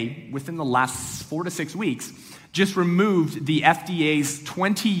FDA, within the last 4 to 6 weeks, just removed the FDA's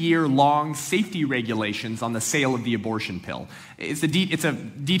 20-year-long safety regulations on the sale of the abortion pill. It's a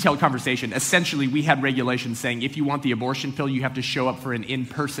detailed conversation. Essentially, we had regulations saying if you want the abortion pill, you have to show up for an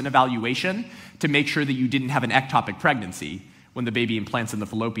in-person evaluation to make sure that you didn't have an ectopic pregnancy when the baby implants in the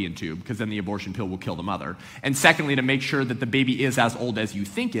fallopian tube, because then the abortion pill will kill the mother. And secondly, to make sure that the baby is as old as you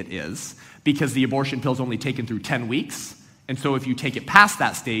think it is, because the abortion pill is only taken through 10 weeks. And so if you take it past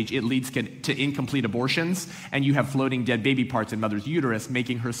that stage, it leads to incomplete abortions, and you have floating dead baby parts in mother's uterus,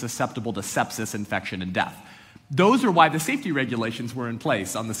 making her susceptible to sepsis, infection, and death. Those are why the safety regulations were in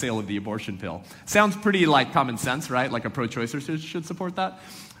place on the sale of the abortion pill. Sounds pretty like common sense, right? Like a pro-choicer should support that.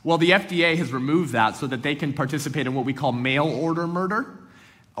 Well, the FDA has removed that so that they can participate in what we call mail order murder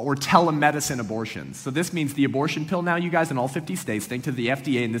or telemedicine abortions. So this means the abortion pill now, you guys, in all 50 states, thanks to the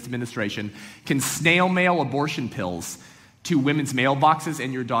FDA and this administration, can snail mail abortion pills to women's mailboxes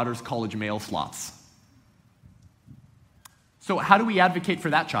and your daughter's college mail slots. So how do we advocate for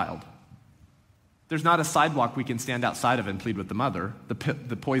that child? There's not a sidewalk we can stand outside of and plead with the mother.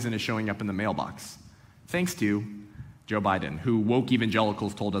 The poison is showing up in the mailbox. Thanks to Joe Biden, who woke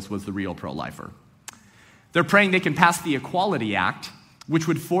evangelicals told us was the real pro-lifer. They're praying they can pass the Equality Act, which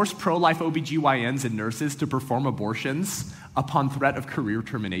would force pro-life OBGYNs and nurses to perform abortions upon threat of career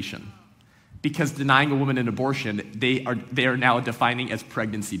termination. Because denying a woman an abortion, they are now defining as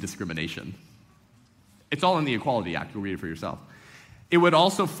pregnancy discrimination. It's all in the Equality Act. You'll read it for yourself. It would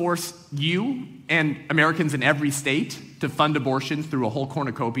also force you and Americans in every state to fund abortions through a whole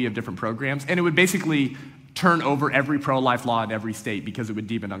cornucopia of different programs. And it would basically turn over every pro-life law in every state because it would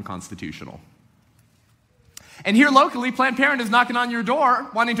deem it unconstitutional. And here locally, Planned Parenthood is knocking on your door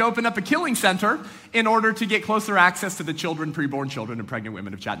wanting to open up a killing center in order to get closer access to the children, preborn children, and pregnant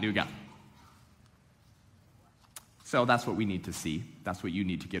women of Chattanooga. So that's what we need to see. That's what you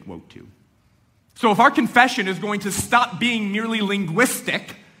need to get woke to. So if our confession is going to stop being merely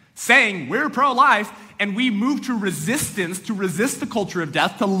linguistic, saying we're pro-life, and we move to resistance, to resist the culture of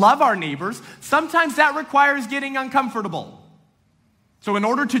death, to love our neighbors, sometimes that requires getting uncomfortable. So in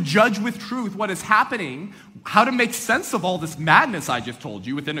order to judge with truth what is happening, how to make sense of all this madness I just told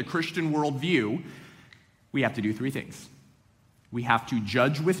you within a Christian worldview, we have to do three things. We have to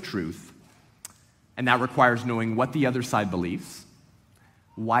judge with truth, and that requires knowing what the other side believes,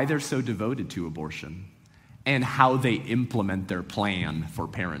 why they're so devoted to abortion, and how they implement their plan for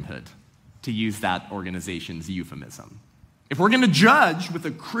parenthood, to use that organization's euphemism. If we're going to judge with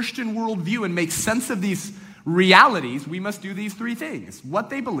a Christian worldview and make sense of these realities, we must do these three things: what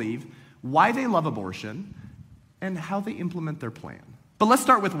they believe, why they love abortion, and how they implement their plan. But let's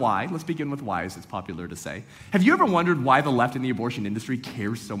start with why. Let's begin with why, as it's popular to say. Have you ever wondered why the left in the abortion industry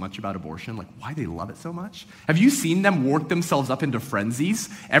cares so much about abortion? Like, why they love it so much? Have you seen them work themselves up into frenzies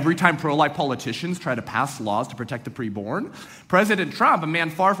every time pro-life politicians try to pass laws to protect the preborn? President Trump, a man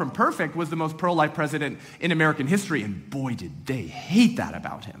far from perfect, was the most pro-life president in American history, and boy, did they hate that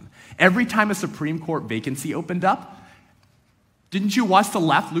about him. Every time a Supreme Court vacancy opened up, didn't you watch the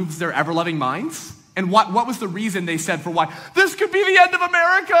left lose their ever-loving minds? And what was the reason they said for why this could be the end of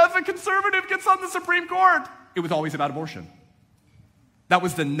America if a conservative gets on the Supreme Court? It was always about abortion. That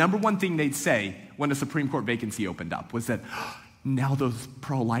was the number one thing they'd say when a Supreme Court vacancy opened up, was that now those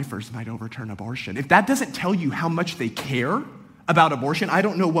pro-lifers might overturn abortion. If that doesn't tell you how much they care about abortion, I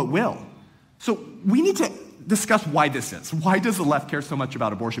don't know what will. So we need to discuss why this is. Why does the left care so much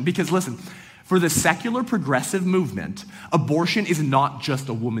about abortion? Because listen, for the secular progressive movement, abortion is not just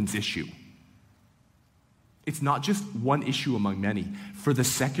a woman's issue. It's not just one issue among many. For the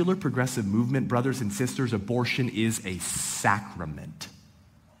secular progressive movement, brothers and sisters, abortion is a sacrament.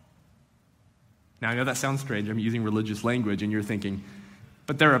 Now, I know that sounds strange. I'm using religious language, and you're thinking,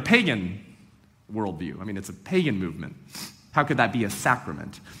 but they're a pagan worldview. I mean, it's a pagan movement. How could that be a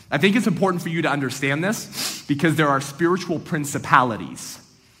sacrament? I think it's important for you to understand this because there are spiritual principalities.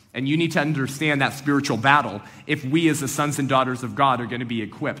 And you need to understand that spiritual battle if we as the sons and daughters of God are going to be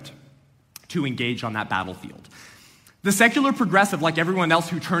equipped to engage on that battlefield. The secular progressive, like everyone else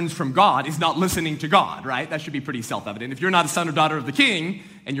who turns from God, is not listening to God, right? That should be pretty self-evident. If you're not a son or daughter of the King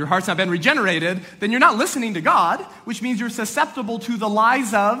and your heart's not been regenerated, then you're not listening to God, which means you're susceptible to the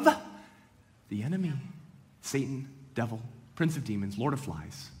lies of the enemy, Satan, devil, prince of demons, lord of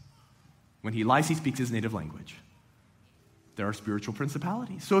flies. When he lies, he speaks his native language. There are spiritual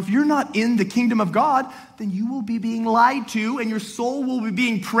principalities. So if you're not in the kingdom of God, then you will be being lied to and your soul will be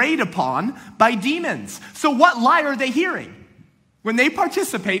being preyed upon by demons. So what lie are they hearing? When they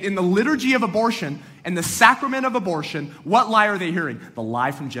participate in the liturgy of abortion and the sacrament of abortion, what lie are they hearing? The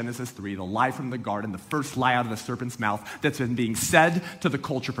lie from Genesis 3, the lie from the garden, the first lie out of the serpent's mouth that's been being said to the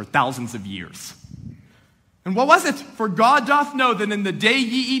culture for thousands of years. And what was it? For God doth know that in the day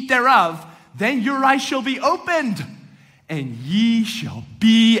ye eat thereof, then your eyes shall be opened, and ye shall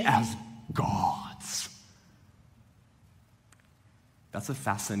be as gods. That's a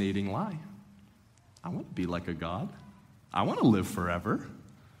fascinating lie. I want to be like a god. I want to live forever.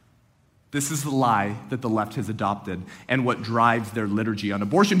 This is the lie that the left has adopted and what drives their liturgy on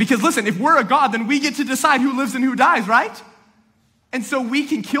abortion. Because listen, if we're a god, then we get to decide who lives and who dies, right? And so we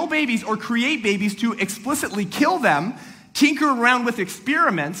can kill babies or create babies to explicitly kill them, tinker around with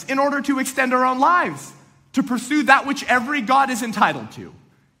experiments in order to extend our own lives, to pursue that which every God is entitled to,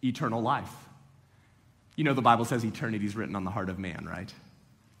 eternal life. You know the Bible says eternity is written on the heart of man, right?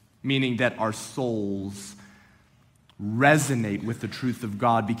 Meaning that our souls resonate with the truth of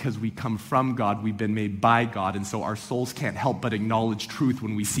God because we come from God, we've been made by God, and so our souls can't help but acknowledge truth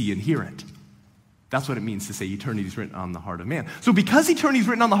when we see and hear it. That's what it means to say eternity is written on the heart of man. So because eternity is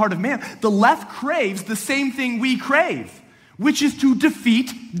written on the heart of man, the left craves the same thing we crave, which is to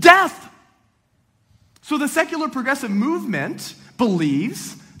defeat death. So the secular progressive movement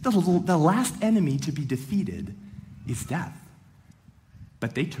believes that the last enemy to be defeated is death.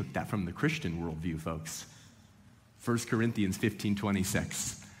 But they took that from the Christian worldview, folks. 1 Corinthians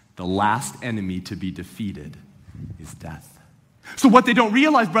 15:26. The last enemy to be defeated is death. So what they don't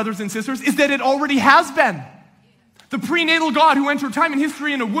realize, brothers and sisters, is that it already has been. The prenatal God who entered time and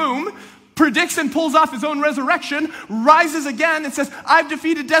history in a womb predicts and pulls off his own resurrection, rises again and says, I've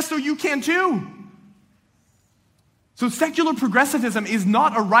defeated death so you can too. So secular progressivism is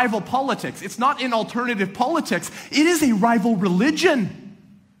not a rival politics. It's not an alternative politics. It is a rival religion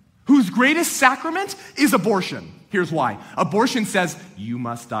whose greatest sacrament is abortion. Here's why. Abortion says, you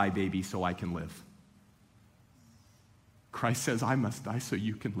must die, baby, so I can live. Christ says, I must die so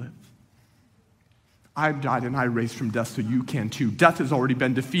you can live. I died and I raised from death so you can too. Death has already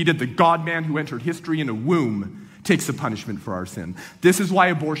been defeated. The God-man who entered history in a womb takes the punishment for our sin. This is why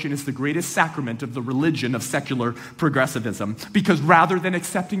abortion is the greatest sacrament of the religion of secular progressivism. Because rather than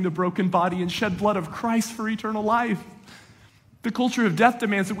accepting the broken body and shed blood of Christ for eternal life, the culture of death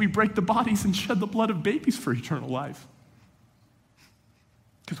demands that we break the bodies and shed the blood of babies for eternal life.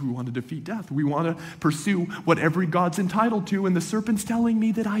 Because we want to defeat death. We want to pursue what every God's entitled to, and the serpent's telling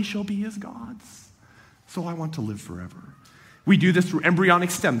me that I shall be his gods. So I want to live forever. We do this through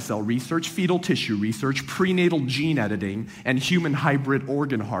embryonic stem cell research, fetal tissue research, prenatal gene editing, and human hybrid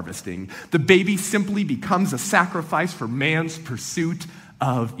organ harvesting. The baby simply becomes a sacrifice for man's pursuit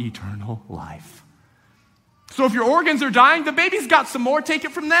of eternal life. So if your organs are dying, the baby's got some more, take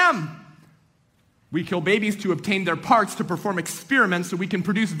it from them. We kill babies to obtain their parts to perform experiments so we can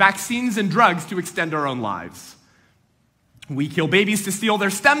produce vaccines and drugs to extend our own lives. We kill babies to steal their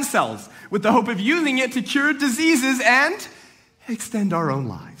stem cells with the hope of using it to cure diseases and extend our own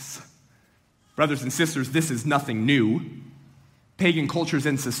lives. Brothers and sisters, this is nothing new. Pagan cultures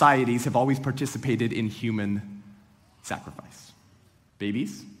and societies have always participated in human sacrifice.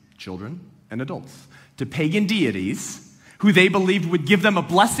 Babies, children, and adults. To pagan deities who they believed would give them a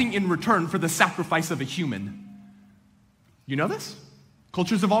blessing in return for the sacrifice of a human. You know this?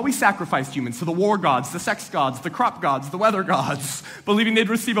 Cultures have always sacrificed humans to the war gods, the sex gods, the crop gods, the weather gods, believing they'd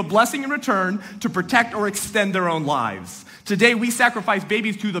receive a blessing in return to protect or extend their own lives. Today, we sacrifice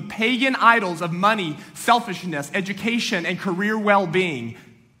babies to the pagan idols of money, selfishness, education, and career well-being.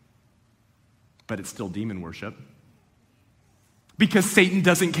 But it's still demon worship. Because Satan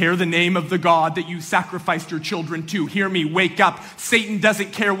doesn't care the name of the God that you sacrificed your children to. Hear me, wake up. Satan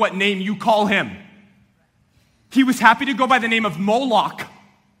doesn't care what name you call him. He was happy to go by the name of Moloch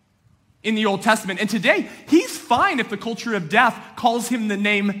in the Old Testament. And today, he's fine if the culture of death calls him the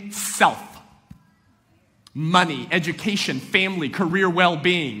name self. Money, education, family, career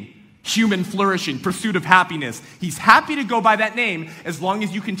well-being, human flourishing, pursuit of happiness. He's happy to go by that name as long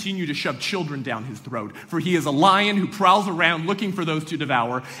as you continue to shove children down his throat. For he is a lion who prowls around looking for those to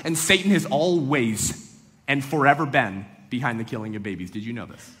devour, and Satan has always and forever been behind the killing of babies. Did you know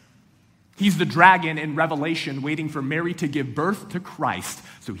this? He's the dragon in Revelation waiting for Mary to give birth to Christ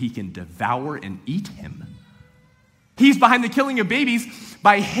so he can devour and eat him. He's behind the killing of babies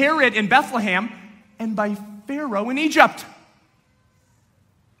by Herod in Bethlehem and by Pharaoh in Egypt.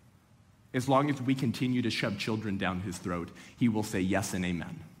 As long as we continue to shove children down his throat, he will say yes and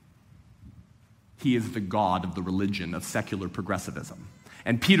amen. He is the God of the religion of secular progressivism.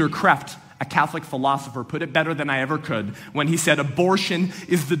 And Peter Kreeft, a Catholic philosopher, put it better than I ever could when he said abortion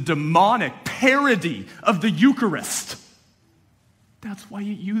is the demonic parody of the Eucharist. That's why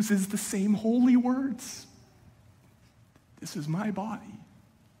it uses the same holy words. This is my body,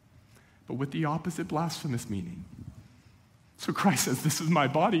 but with the opposite blasphemous meaning. So Christ says, this is my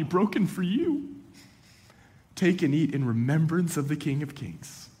body broken for you. Take and eat in remembrance of the King of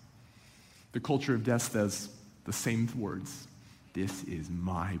Kings. The culture of death says the same words. This is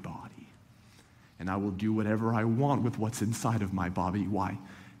my body, and I will do whatever I want with what's inside of my body. Why?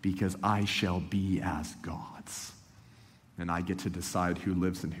 Because I shall be as gods, and I get to decide who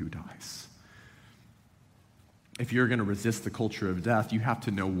lives and who dies. If you're going to resist the culture of death, you have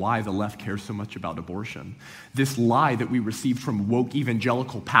to know why the left cares so much about abortion. This lie that we received from woke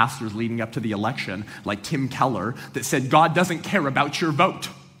evangelical pastors leading up to the election, like Tim Keller, that said God doesn't care about your vote.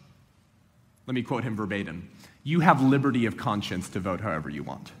 Let me quote him verbatim. You have liberty of conscience to vote however you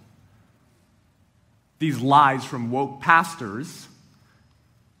want. These lies from woke pastors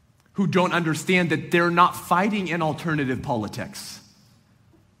who don't understand that they're not fighting an alternative politics.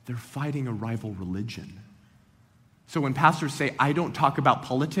 They're fighting a rival religion. So when pastors say, I don't talk about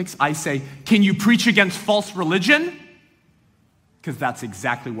politics, I say, can you preach against false religion? Because that's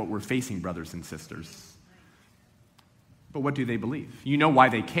exactly what we're facing, brothers and sisters. But what do they believe? You know why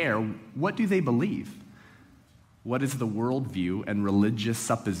they care. What do they believe? What is the worldview and religious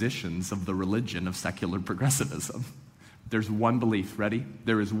suppositions of the religion of secular progressivism? There's one belief, ready?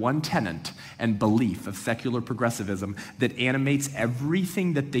 There is one tenet and belief of secular progressivism that animates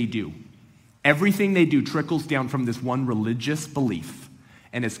everything that they do. Everything they do trickles down from this one religious belief,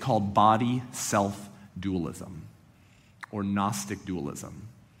 and it's called body-self dualism, or Gnostic dualism.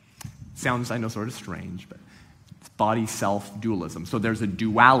 Sounds, I know, sort of strange, but it's body-self dualism. So there's a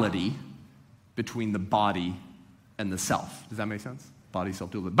duality between the body and the self. Does that make sense?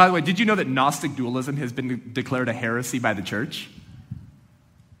 Body-self dualism. By the way, did you know that Gnostic dualism has been declared a heresy by the church?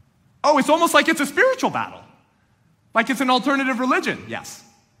 Oh, it's almost like it's a spiritual battle. Like it's an alternative religion. Yes.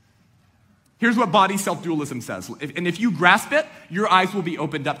 Here's what body-self dualism says. And if you grasp it, your eyes will be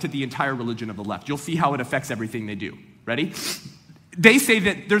opened up to the entire religion of the left. You'll see how it affects everything they do. Ready? They say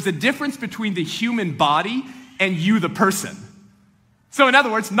that there's a difference between the human body and you, the person. So in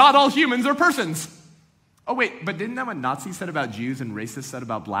other words, not all humans are persons. Oh wait, but didn't that what Nazis said about Jews and racists said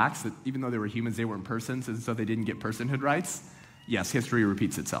about blacks? That even though they were humans, they weren't persons, and so they didn't get personhood rights? Yes, history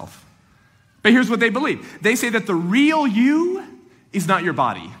repeats itself. But here's what they believe. They say that the real you is not your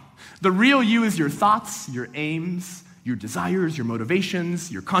body. The real you is your thoughts, your aims, your desires, your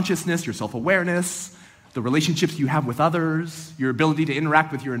motivations, your consciousness, your self-awareness, the relationships you have with others, your ability to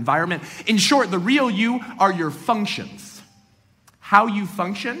interact with your environment. In short, the real you are your functions. How you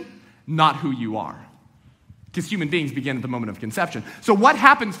function, not who you are. Because human beings begin at the moment of conception. So what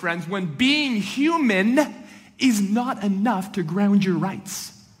happens, friends, when being human is not enough to ground your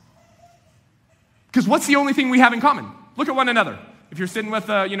rights? Because what's the only thing we have in common? Look at one another. If you're sitting with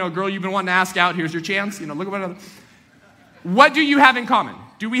a girl you've been wanting to ask out, here's your chance. Look at one another. What do you have in common?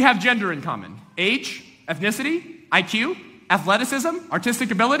 Do we have gender in common? Age, ethnicity, IQ, athleticism,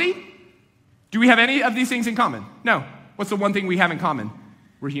 artistic ability? Do we have any of these things in common? No. What's the one thing we have in common?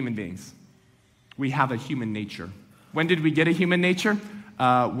 We're human beings. We have a human nature. When did we get a human nature?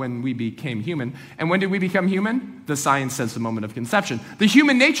 When we became human. And when did we become human? The science says the moment of conception. The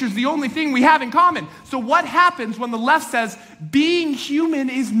human nature is the only thing we have in common. So what happens when the left says being human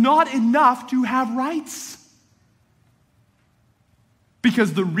is not enough to have rights?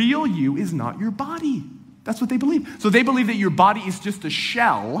 Because the real you is not your body. That's what they believe. So they believe that your body is just a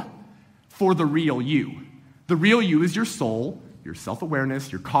shell for the real you. The real you is your soul, your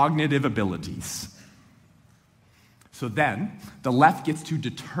self-awareness, your cognitive abilities. So then, the left gets to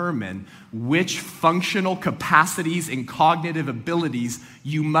determine which functional capacities and cognitive abilities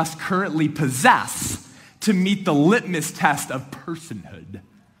you must currently possess to meet the litmus test of personhood.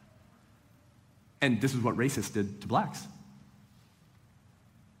 And this is what racists did to blacks.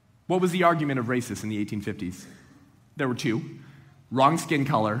 What was the argument of racists in the 1850s? There were two. Wrong skin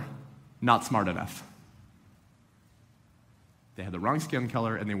color, not smart enough. They had the wrong skin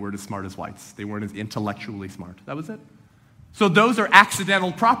color, and they weren't as smart as whites. They weren't as intellectually smart. That was it. So those are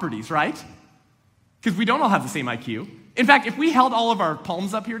accidental properties, right? Because we don't all have the same IQ. In fact, if we held all of our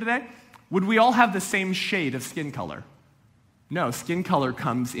palms up here today, would we all have the same shade of skin color? No, skin color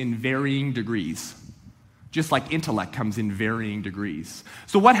comes in varying degrees, just like intellect comes in varying degrees.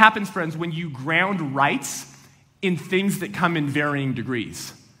 So what happens, friends, when you ground rights in things that come in varying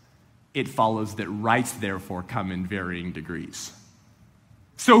degrees? It follows that rights, therefore, come in varying degrees.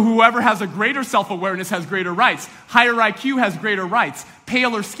 So whoever has a greater self-awareness has greater rights. Higher IQ has greater rights.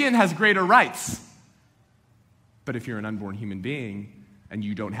 Paler skin has greater rights. But if you're an unborn human being and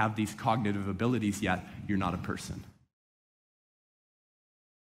you don't have these cognitive abilities yet, you're not a person.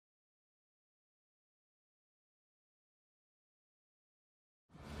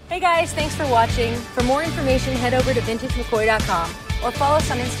 Hey guys, thanks for watching. For more information, head over to vintagemccoy.com or follow us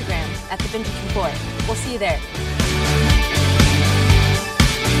on Instagram @TheVintageMcCoy. We'll see you there.